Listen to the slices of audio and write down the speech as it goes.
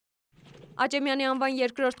Աճեմյանի անվան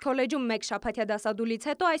երկրորդ քոլեջում մեկ շաբաթյա դասադուլից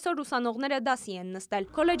հետո այսօր ուսանողները դասի են նստել։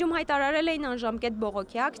 Քոլեջում հայտարարել էին անժամկետ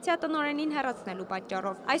բողոքի ակցիա տնօրենին հեռացնելու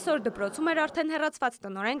պատճառով։ Այսօր դպրոցում էր արդեն հեռացված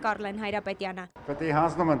տնօրեն Կարլեն Հայրապետյանը։ Պետք է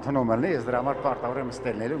հանձնում ընդունում լինի, ես դրա համար պարտավոր եմ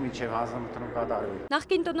ստելնելու, մինչև հանձնում ընդունում կատարվի։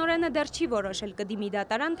 Նախկին տնօրենը դեռ չի որոշել կդիմի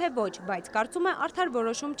դատարան թե ոչ, բայց կարծում է արդար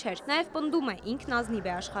որոշում չէր։ Նաև պնդում է ինքն ազնիվ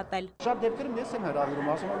է աշխատել։ Շատ դեպքերում ես եմ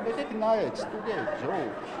հրավիրում, ասում եմ, եկեք նայեք, ստուգեք, ջո։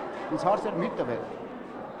 Ինձ հարցեր մի տվեք,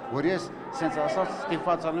 որ ես սենց ասած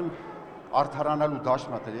ստիպված եմ արդարանալու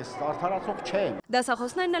դաշնատել, ես արդարացող չեմ։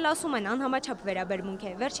 Դասախոսներն էլ ասում են անհամաչափ վերաբերմունք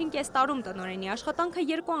է։ Վերջին կես տարում տնօրենի աշխատանքը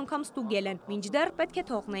 2 անգամ ստուգել են, մինչդեռ պետք է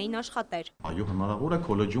թողնեին աշխատեր։ Այո, հնարավոր է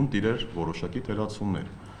քոլեջում տիրեր որոշակի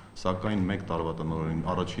թերացումներ, սակայն 1 տարվա տնօրենին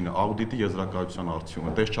առաջինը աուդիտի եզրակացության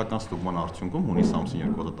արդյունքը տեսչական ստուգման արդյունքում հունիս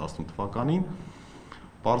ամսին 2018 թվականին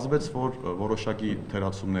պարզվեց, որ որոշակի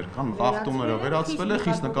թերացումներ կան, ախտումները վերացվել է,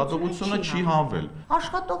 խիստ նկատողությունը չի հանվել։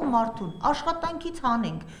 Աշխատող մարդուն աշխատանքից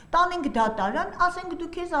հանենք, տանենք դատարան, ասենք դու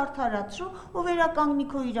քեզ արդարացրու ու վերականգնի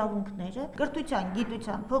քո իրավունքները։ Կրթության,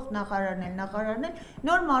 գիտության, փոխնախարարներ,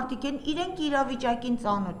 նոր մարդիկ են, իրենք իրավիճակին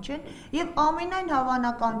ծանոթ չեն եւ ամենայն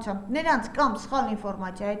հավանականությամբ նրանց կամ սխալ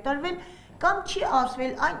ինֆորմացիա է տրվել կամ չի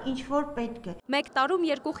ասվել այն, ինչ որ պետք է։ 1 տարում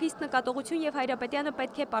 2 խիստ նկատողություն եւ Հայրապետյանը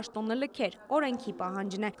պետք է պաշտոնը լքեր, օրենքի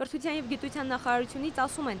պահանջն է։ Կրթության եւ գիտության նախարարությունից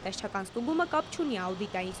ասում են, տեսչական ստուգումը կապ չունի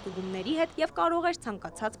աուդիտային ստուգումների հետ եւ կարող է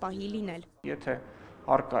ցանկացած պահի լինել։ Եթե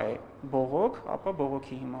արկա է բողոք, ապա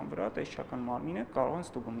բողոքի հիման վրա տեսչական մարմինը կարող են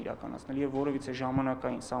ստուգում իրականացնել եւ որևիցե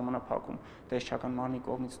ժամանակային սահմանափակում տեսչական մարմնի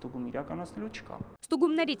կողմից ստուգում իրականացնելու չկա։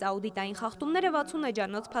 Ստուգումներից աուդիտային խախտումները 60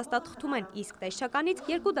 էջանոց փաստաթղթում են, իսկ տեսչականից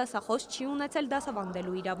 2 դասախոս չի ունեցել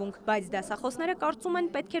դասավանդելու իրավունք, բայց դասախոսները կարծում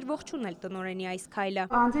են պետք էր ողջունել տնօրենի այս քայլը։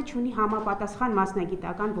 Անձը ունի համապատասխան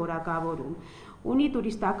մասնագիտական որակավորում, ունի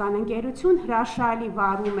տուրիստական ընկերություն, հրաշալի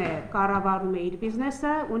վարում է, կառավարում է իր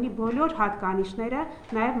բիզնեսը, ունի բոլոր հատկանիշները,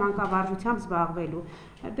 նաև մանկավարժությամբ զբաղվելու։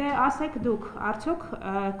 Դե ասեք դուք, արդյոք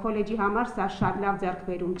քոլեջի համար սա շատ լավ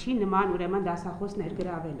ձեռքբերում չի, նման ուրեմն դասախոս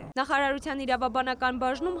ներգրավելը։ Նախարարության իրավաբանական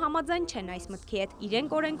բաժնում համաձայն չեն այս մտքի հետ,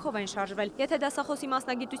 իրենք օրենքով են շարժվել։ Եթե դասախոսի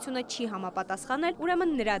մասնագիտությունը չի համապատասխանել,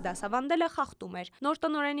 ուրեմն նրա դասավանդելը խախտում էր։ Նոր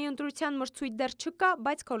տնօրենի ընտրության մրցույթ դեռ չկա,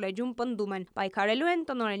 բայց քոլեջում պնդում են, պայքարելու են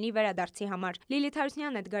տնօրենի վերադարձի համար։ Լիլիթ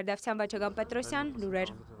Հարությունյան, Էդգար Դավթյան, Վաչագան Պետրոսյան,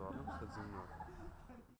 Լուրեր։